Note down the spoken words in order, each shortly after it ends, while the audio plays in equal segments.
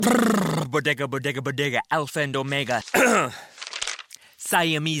Bodega, bodega, bodega, alpha and omega.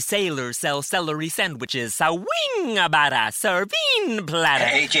 Siamese sailors sell celery sandwiches. Sawing-a-bada, serving platter.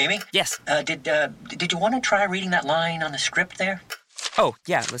 Hey, Jamie? Yes? Did you want to try reading that line on the script there? Oh,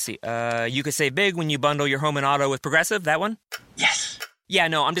 yeah, let's see. You could save big when you bundle your home and auto with Progressive, that one? Yes. Yeah,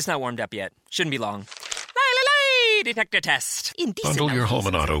 no, I'm just not warmed up yet. Shouldn't be long. Lie, detector test. Indecent. Bundle your home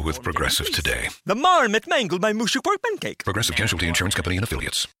and auto with Progressive today. The marmot mangled my mushy pork pancake. Progressive Casualty Insurance Company and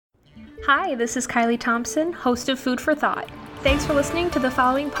Affiliates. Hi, this is Kylie Thompson, host of Food for Thought. Thanks for listening to the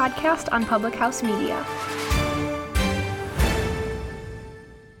following podcast on Public House Media.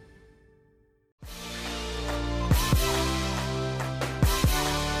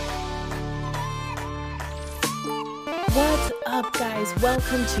 What's up, guys?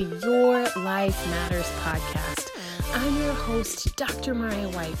 Welcome to Your Life Matters podcast. I'm your host, Dr. Mariah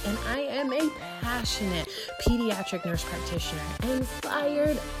White, and I am a passionate pediatric nurse practitioner and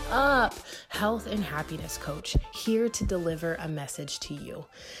fired up health and happiness coach, here to deliver a message to you.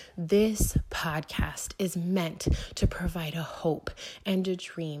 This podcast is meant to provide a hope and a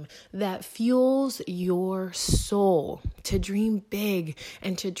dream that fuels your soul to dream big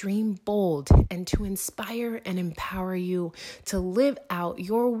and to dream bold and to inspire and empower you to live out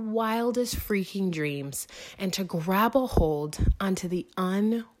your wildest freaking dreams and to grab a hold onto the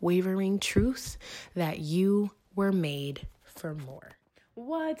unwavering truth that you were made for more.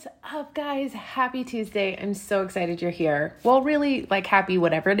 What's up, guys? Happy Tuesday. I'm so excited you're here. Well, really, happy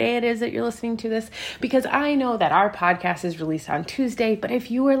whatever day it is that you're listening to this, because I know that our podcast is released on Tuesday, but if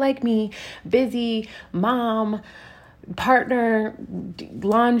you are like me, busy, mom, partner,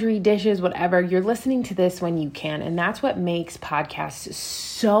 laundry, dishes, whatever, you're listening to this when you can. And that's what makes podcasts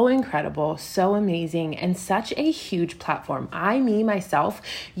so incredible, so amazing, and such a huge platform. Myself,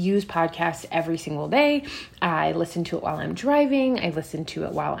 use podcasts every single day. I listen to it while I'm driving. I listen to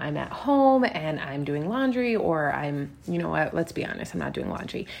it while I'm at home and I'm doing laundry, or let's be honest, I'm not doing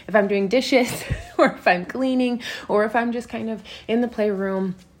laundry. If I'm doing dishes or if I'm cleaning, or if I'm just kind of in the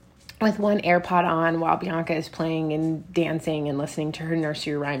playroom with one AirPod on while Bianca is playing and dancing and listening to her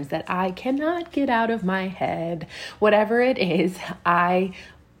nursery rhymes that I cannot get out of my head. Whatever it is, I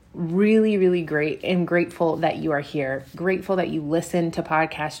really am grateful that you are here. Grateful that you listen to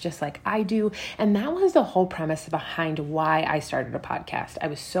podcasts just like I do. And that was the whole premise behind why I started a podcast. I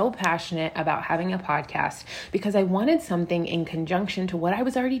was so passionate about having a podcast because I wanted something in conjunction to what I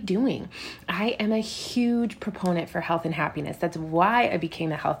was already doing. I am a huge proponent for health and happiness. That's why I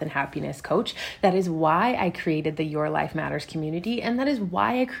became a health and happiness coach. That is why I created the Your Life Matters community. And that is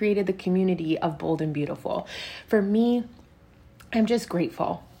why I created the community of Bold and Beautiful. For me, I'm just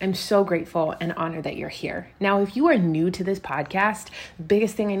grateful. I'm so grateful and honored that you're here. Now, if you are new to this podcast, the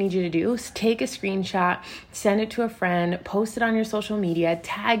biggest thing I need you to do is take a screenshot, send it to a friend, post it on your social media,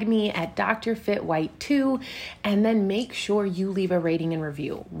 tag me at drfitwhite2, and then make sure you leave a rating and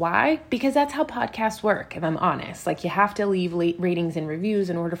review. Why? Because that's how podcasts work, if I'm honest. You have to leave ratings and reviews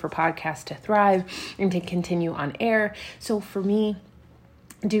in order for podcasts to thrive and to continue on air. So for me,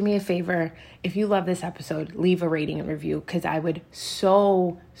 do me a favor, if you love this episode, leave a rating and review, because I would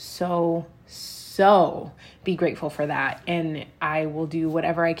so be grateful for that. And I will do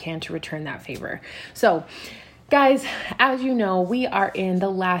whatever I can to return that favor. So guys, as you know, we are in the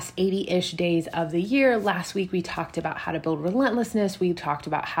last 80-ish days of the year. Last week, we talked about how to build relentlessness. We talked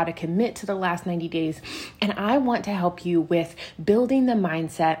about how to commit to the last 90 days. And I want to help you with building the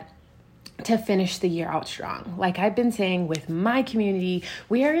mindset to finish the year out strong. Like I've been saying with my community,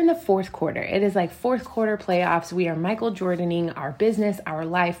 we are in the fourth quarter. It is like fourth quarter playoffs. We are Michael Jordaning our business, our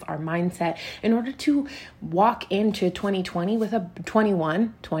life, our mindset in order to walk into 2021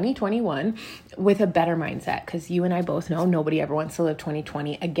 with a better mindset. Because you and I both know nobody ever wants to live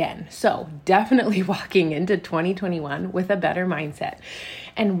 2020 again. So definitely walking into 2021 with a better mindset.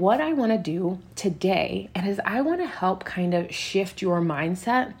 And what I want to do today is I want to help kind of shift your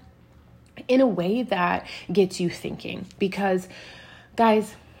mindset in a way that gets you thinking. Because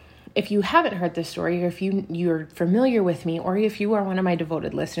guys, if you haven't heard this story, or if you're familiar with me, or if you are one of my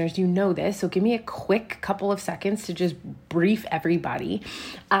devoted listeners, you know this. So give me a quick couple of seconds to just brief everybody.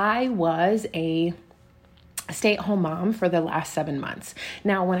 I was a stay-at-home mom for the last 7 months.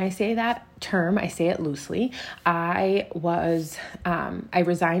 Now, when I say that term, I say it loosely. I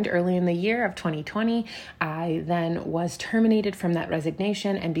resigned early in the year of 2020. I then was terminated from that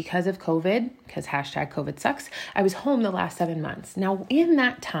resignation. And because of COVID, because #COVID sucks, I was home the last 7 months. Now, in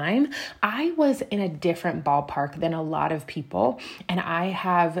that time, I was in a different ballpark than a lot of people. And I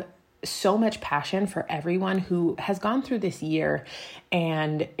have so much passion for everyone who has gone through this year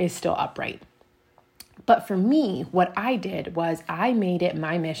and is still upright. But for me, what I did was I made it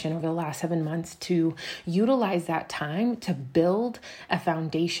my mission over the last 7 months to utilize that time to build a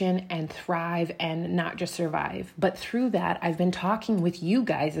foundation and thrive and not just survive. But through that, I've been talking with you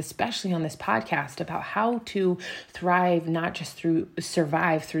guys, especially on this podcast, about how to thrive, not just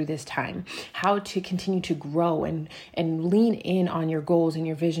survive through this time, how to continue to grow and lean in on your goals and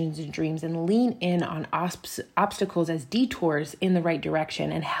your visions and dreams, and lean in on obstacles as detours in the right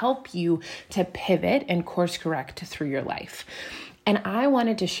direction, and help you to pivot and course correct through your life. And I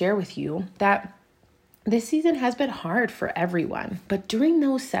wanted to share with you that this season has been hard for everyone, but during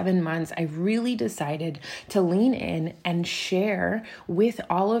those 7 months, I really decided to lean in and share with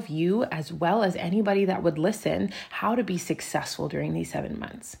all of you, as well as anybody that would listen, how to be successful during these 7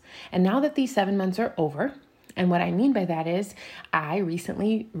 months. And now that these 7 months are over, and what I mean by that is I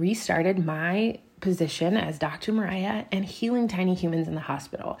recently restarted my position as Dr. Mariah and healing tiny humans in the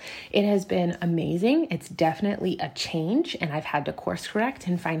hospital. It has been amazing. It's definitely a change, and I've had to course correct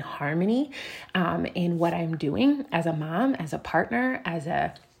and find harmony in what I'm doing as a mom, as a partner, as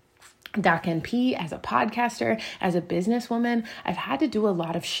a Doc NP, as a podcaster, as a businesswoman. I've had to do a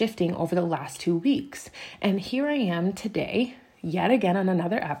lot of shifting over the last 2 weeks. And here I am today, yet again on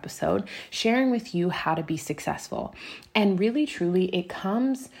another episode, sharing with you how to be successful. And really, truly, it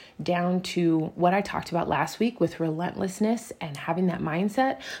comes down to what I talked about last week with relentlessness and having that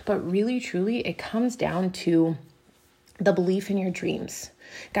mindset. But really, truly, it comes down to the belief in your dreams.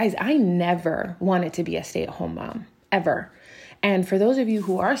 Guys, I never wanted to be a stay-at-home mom, ever. And for those of you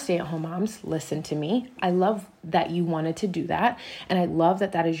who are stay-at-home moms, listen to me. I love that you wanted to do that. And I love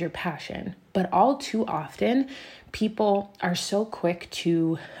that that is your passion. But all too often, people are so quick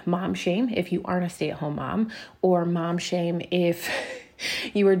to mom shame if you aren't a stay-at-home mom, or mom shame if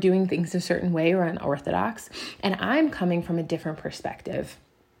you are doing things a certain way or unorthodox. And I'm coming from a different perspective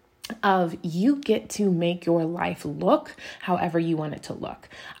of you get to make your life look however you want it to look.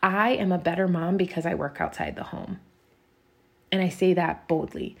 I am a better mom because I work outside the home. And I say that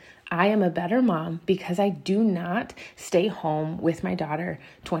boldly. I am a better mom because I do not stay home with my daughter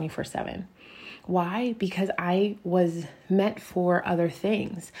 24/7. Why? Because I was meant for other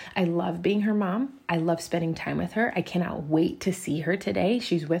things. I love being her mom. I love spending time with her. I cannot wait to see her today.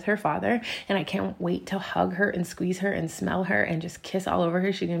 She's with her father, and I can't wait to hug her and squeeze her and smell her and just kiss all over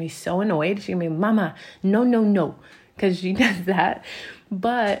her. She's going to be so annoyed. She's going to be, Mama, no, because she does that.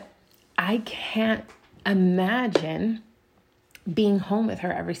 But I can't imagine being home with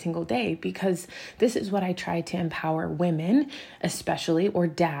her every single day, because this is what I try to empower women, especially, or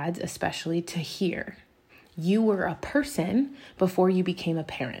dads especially, to hear. You were a person before you became a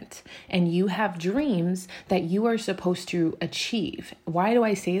parent, and you have dreams that you are supposed to achieve. Why do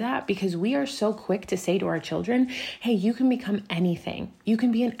I say that? Because we are so quick to say to our children, hey, you can become anything. You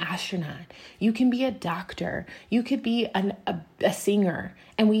can be an astronaut. You can be a doctor. You could be a singer.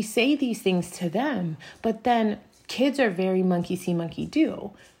 And we say these things to them, but then kids are very monkey see, monkey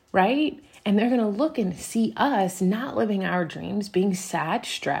do, right? And they're going to look and see us not living our dreams, being sad,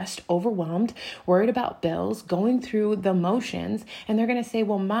 stressed, overwhelmed, worried about bills, going through the motions. And they're going to say,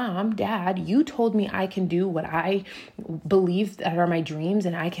 well, Mom, Dad, you told me I can do what I believe that are my dreams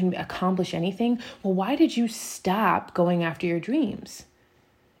and I can accomplish anything. Well, why did you stop going after your dreams?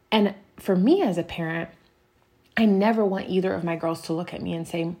 And for me as a parent, I never want either of my girls to look at me and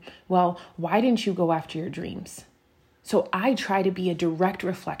say, well, why didn't you go after your dreams? So I try to be a direct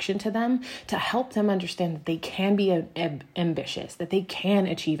reflection to them to help them understand that they can be ambitious, that they can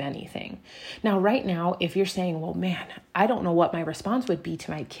achieve anything. Now, right now, if you're saying, well, man, I don't know what my response would be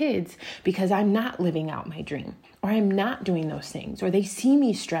to my kids because I'm not living out my dream, or I'm not doing those things, or they see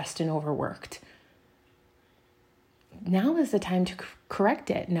me stressed and overworked. Now is the time to correct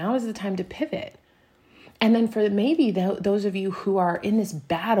it. Now is the time to pivot. And then for maybe those of you who are in this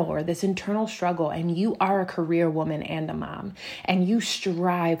battle or this internal struggle, and you are a career woman and a mom, and you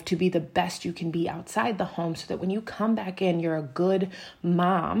strive to be the best you can be outside the home so that when you come back in, you're a good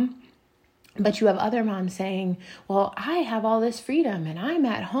mom. But you have other moms saying, well, I have all this freedom and I'm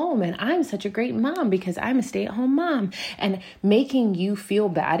at home and I'm such a great mom because I'm a stay-at-home mom, and making you feel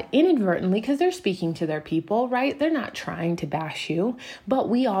bad inadvertently because they're speaking to their people, right? They're not trying to bash you, but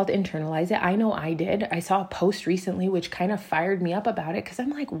we all internalize it. I know I did. I saw a post recently which kind of fired me up about it because I'm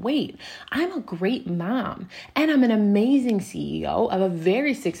like, wait, I'm a great mom and I'm an amazing CEO of a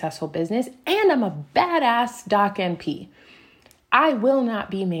very successful business and I'm a badass Doc NP. I will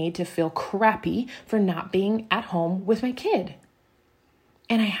not be made to feel crappy for not being at home with my kid.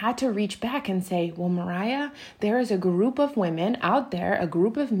 And I had to reach back and say, well, Mariah, there is a group of women out there, a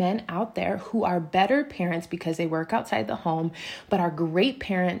group of men out there who are better parents because they work outside the home, but are great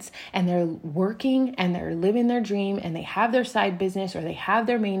parents, and they're working and they're living their dream, and they have their side business, or they have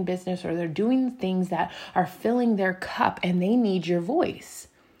their main business, or they're doing things that are filling their cup, and they need your voice.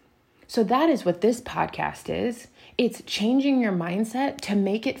 So that is what this podcast is. It's changing your mindset to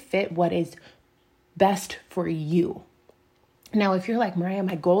make it fit what is best for you. Now, if you're like, Mariah,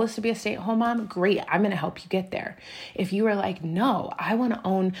 my goal is to be a stay-at-home mom, great, I'm going to help you get there. If you are like, no, I want to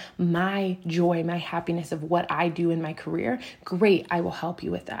own my joy, my happiness of what I do in my career, great, I will help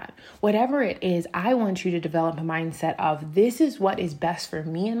you with that. Whatever it is, I want you to develop a mindset of this is what is best for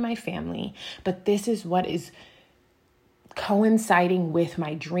me and my family, but this is what is coinciding with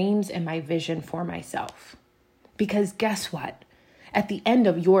my dreams and my vision for myself. Because guess what? At the end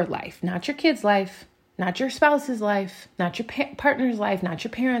of your life, not your kid's life, not your spouse's life, not your partner's life, not your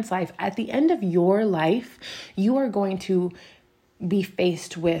parents' life. At the end of your life, you are going to be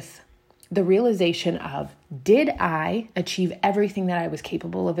faced with the realization of, did I achieve everything that I was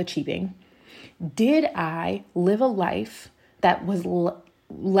capable of achieving? Did I live a life that was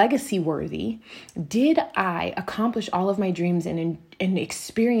legacy worthy? Did I accomplish all of my dreams and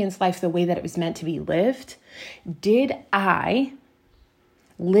experience life the way that it was meant to be lived? Did I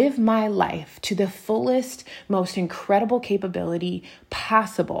live my life to the fullest, most incredible capability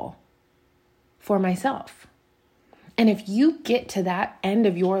possible for myself? And if you get to that end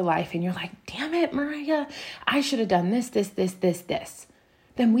of your life and you're like, damn it, Mariah, I should have done this,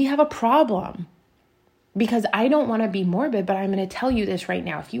 then we have a problem. Because I don't want to be morbid, but I'm going to tell you this right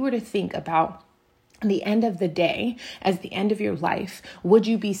now. If you were to think about the end of the day as the end of your life, would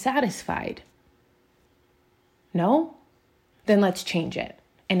you be satisfied? No? Then let's change it.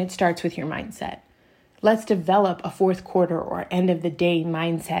 And it starts with your mindset. Let's develop a fourth quarter or end of the day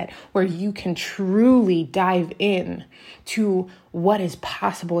mindset where you can truly dive in to what is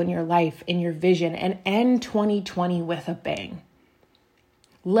possible in your life, in your vision, and end 2020 with a bang.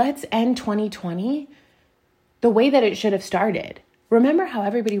 Let's end 2020 the way that it should have started. Remember how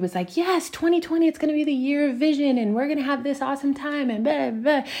everybody was like, yes, 2020, it's going to be the year of vision and we're going to have this awesome time and blah,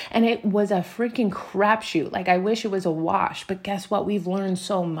 blah. And it was a freaking crapshoot. Like, I wish it was a wash, but guess what? We've learned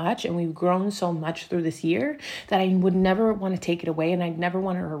so much and we've grown so much through this year that I would never want to take it away and I'd never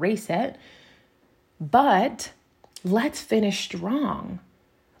want to erase it. But let's finish strong.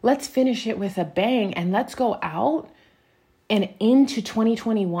 Let's finish it with a bang and let's go out and into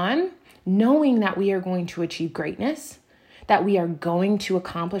 2021 knowing that we are going to achieve greatness, that we are going to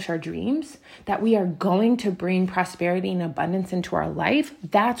accomplish our dreams, that we are going to bring prosperity and abundance into our life.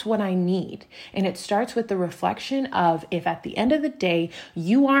 That's what I need. And it starts with the reflection of, if at the end of the day,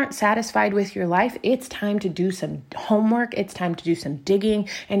 you aren't satisfied with your life, it's time to do some homework, it's time to do some digging,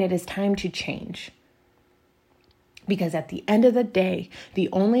 and it is time to change. Because at the end of the day, the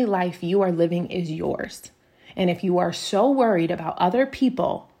only life you are living is yours. And if you are so worried about other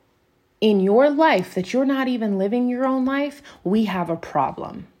people in your life that you're not even living your own life, we have a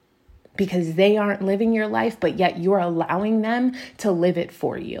problem because they aren't living your life, but yet you're allowing them to live it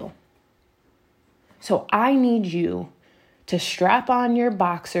for you. So I need you to strap on your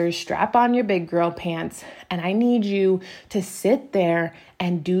boxers, strap on your big girl pants, and I need you to sit there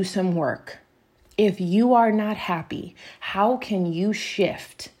and do some work. If you are not happy, how can you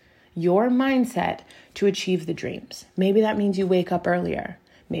shift your mindset to achieve the dreams? Maybe that means you wake up earlier.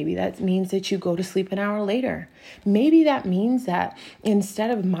 Maybe that means that you go to sleep an hour later. Maybe that means that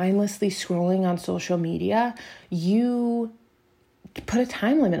instead of mindlessly scrolling on social media, you put a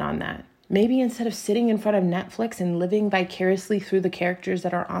time limit on that. Maybe instead of sitting in front of Netflix and living vicariously through the characters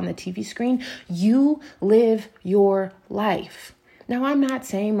that are on the TV screen, you live your life. Now, I'm not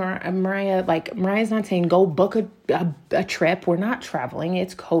saying, Mariah's not saying go book a trip. We're not traveling.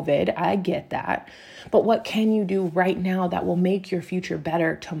 It's COVID. I get that. But what can you do right now that will make your future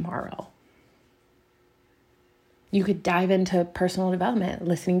better tomorrow? You could dive into personal development,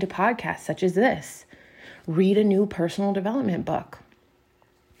 listening to podcasts such as this. Read a new personal development book.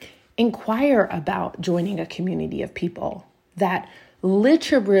 Inquire about joining a community of people that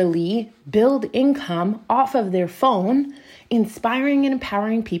literally build income off of their phone, inspiring and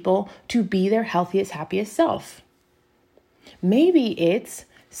empowering people to be their healthiest, happiest self. Maybe it's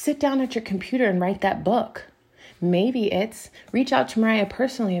sit down at your computer and write that book. Maybe it's reach out to Mariah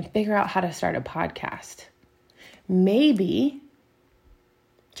personally and figure out how to start a podcast. Maybe,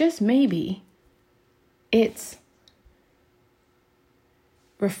 just maybe, it's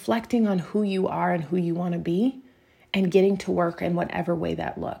reflecting on who you are and who you want to be and getting to work in whatever way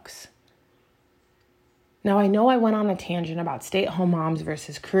that looks. Now, I know I went on a tangent about stay-at-home moms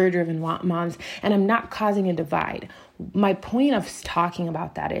versus career-driven moms, and I'm not causing a divide. My point of talking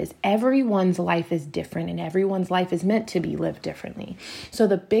about that is everyone's life is different and everyone's life is meant to be lived differently. So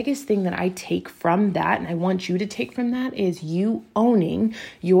the biggest thing that I take from that, and I want you to take from that, is you owning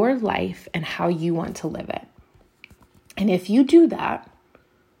your life and how you want to live it. And if you do that,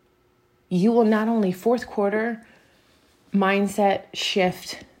 you will not only fourth quarter mindset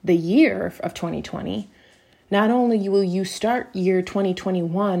shift the year of 2020, not only will you start year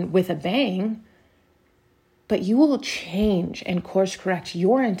 2021 with a bang, but you will change and course correct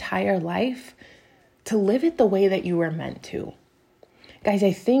your entire life to live it the way that you were meant to. Guys,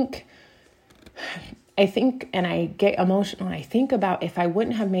 I think, and I get emotional, I think about if I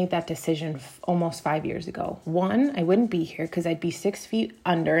wouldn't have made that decision almost 5 years ago. One, I wouldn't be here because I'd be 6 feet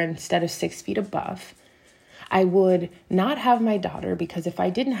under instead of 6 feet above. I would not have my daughter because if I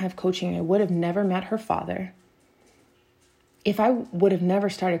didn't have coaching, I would have never met her father. If I would have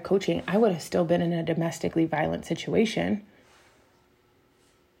never started coaching, I would have still been in a domestically violent situation.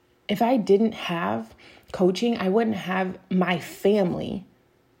 If I didn't have coaching, I wouldn't have my family,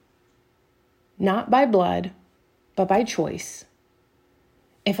 not by blood, but by choice.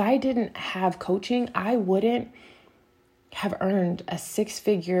 If I didn't have coaching, I wouldn't have earned a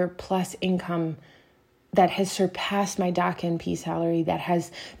 6-figure plus income that has surpassed my DACA NP salary, that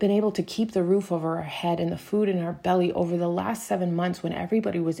has been able to keep the roof over our head and the food in our belly over the last 7 months when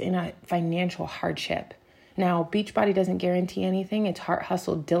everybody was in a financial hardship. Now, Beachbody doesn't guarantee anything. It's heart,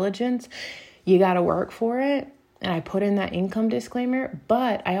 hustle, diligence. You got to work for it. And I put in that income disclaimer.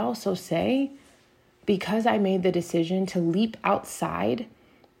 But I also say, because I made the decision to leap outside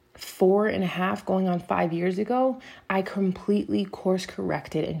 4.5 going on 5 years ago, I completely course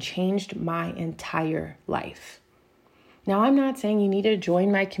corrected and changed my entire life. Now, I'm not saying you need to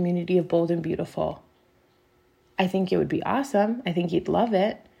join my community of Bold and Beautiful. I think it would be awesome. I think you'd love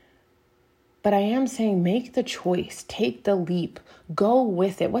it. But I am saying make the choice, take the leap, go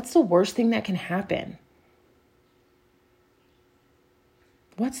with it. What's the worst thing that can happen?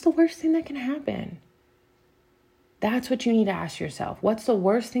 What's the worst thing that can happen? That's what you need to ask yourself. What's the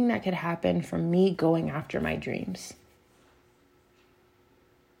worst thing that could happen from me going after my dreams?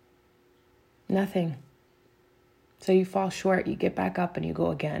 Nothing. So you fall short, you get back up and you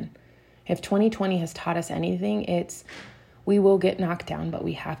go again. If 2020 has taught us anything, it's we will get knocked down, but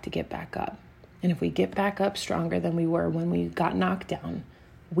we have to get back up. And if we get back up stronger than we were when we got knocked down,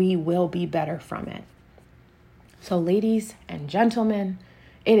 we will be better from it. So ladies and gentlemen,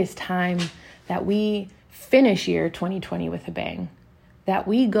 it is time that we finish year 2020 with a bang, that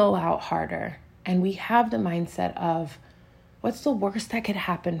we go out harder and we have the mindset of what's the worst that could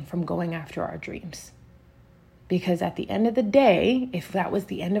happen from going after our dreams? Because at the end of the day, if that was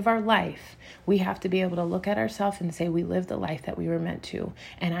the end of our life, we have to be able to look at ourselves and say we lived the life that we were meant to.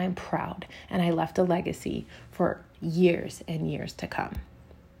 And I'm proud and I left a legacy for years and years to come.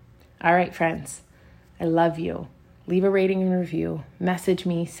 All right, friends, I love you. Leave a rating and review, message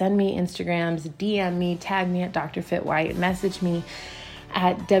me, send me Instagrams, DM me, tag me at Dr. Fit White, message me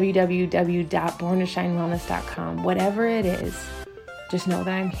at www.borntoshinewellness.com. Whatever it is, just know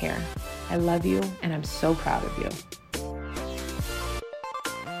that I'm here. I love you and I'm so proud of you.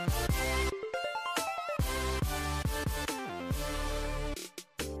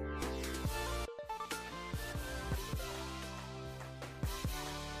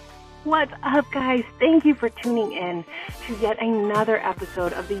 What's up, guys? Thank you for tuning in to yet another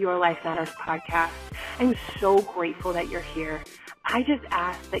episode of the Your Life Matters podcast. I'm so grateful that you're here. I just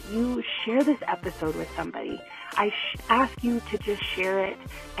ask that you share this episode with somebody. I ask you to just share it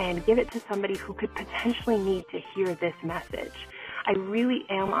and give it to somebody who could potentially need to hear this message. I really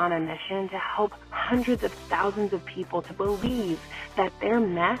am on a mission to help hundreds of thousands of people to believe that their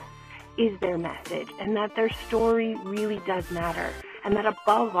mess is their message and that their story really does matter. And that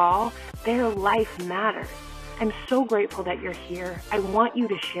above all, their life matters. I'm so grateful that you're here. I want you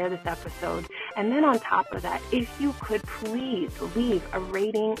to share this episode. And then on top of that, if you could please leave a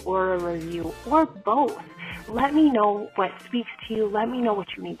rating or a review or both. Let me know what speaks to you. Let me know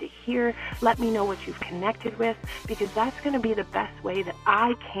what you need to hear. Let me know what you've connected with, because that's going to be the best way that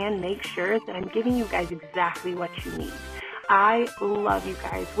I can make sure that I'm giving you guys exactly what you need. I love you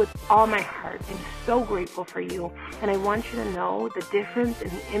guys with all my heart. I'm so grateful for you. And I want you to know the difference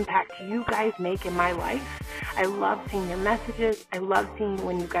and the impact you guys make in my life. I love seeing your messages. I love seeing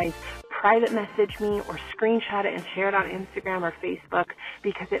when you guys private message me or screenshot it and share it on Instagram or Facebook,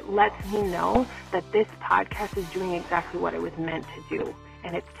 because it lets me know that this podcast is doing exactly what it was meant to do.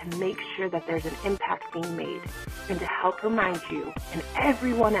 And it's to make sure that there's an impact being made and to help remind you and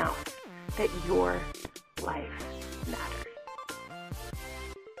everyone else that you're life matters.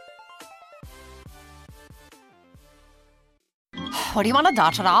 What do you want to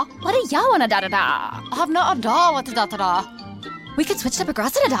da-da-da? What do ya want to da-da-da? I have no idea what to da-da-da. We could switch to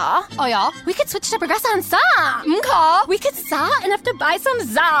Progressive da. Oh yeah? We could switch to Progressive and sa. Okay. We could sa and have to buy some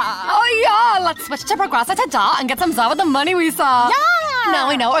za. Oh yeah, let's switch to Progressive to da and get some za with the money we saw. Yeah! Now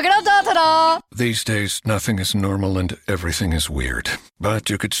we know we're gonna da-da-da. These days, nothing is normal and everything is weird. But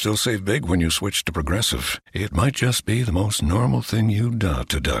you could still save big when you switch to Progressive. It might just be the most normal thing you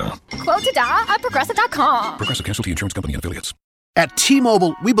da-da-da. Quote to da at Progressive.com. Progressive Casualty Insurance Company and Affiliates. At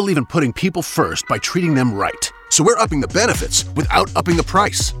T-Mobile, we believe in putting people first by treating them right. So we're upping the benefits without upping the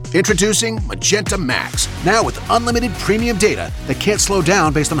price. Introducing Magenta Max, now with unlimited premium data that can't slow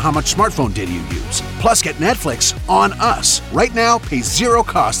down based on how much smartphone data you use. Plus, get Netflix on us. Right now, pay zero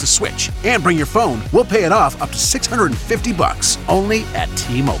cost to switch. And bring your phone, we'll pay it off up to $650. Only at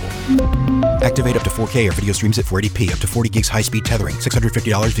T-Mobile. Activate up to 4K or video streams at 480p, up to 40 gigs high-speed tethering,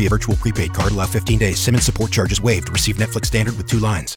 $650 via virtual prepaid card, allow 15 days. SIM and support charges waived. Receive Netflix standard with 2 lines.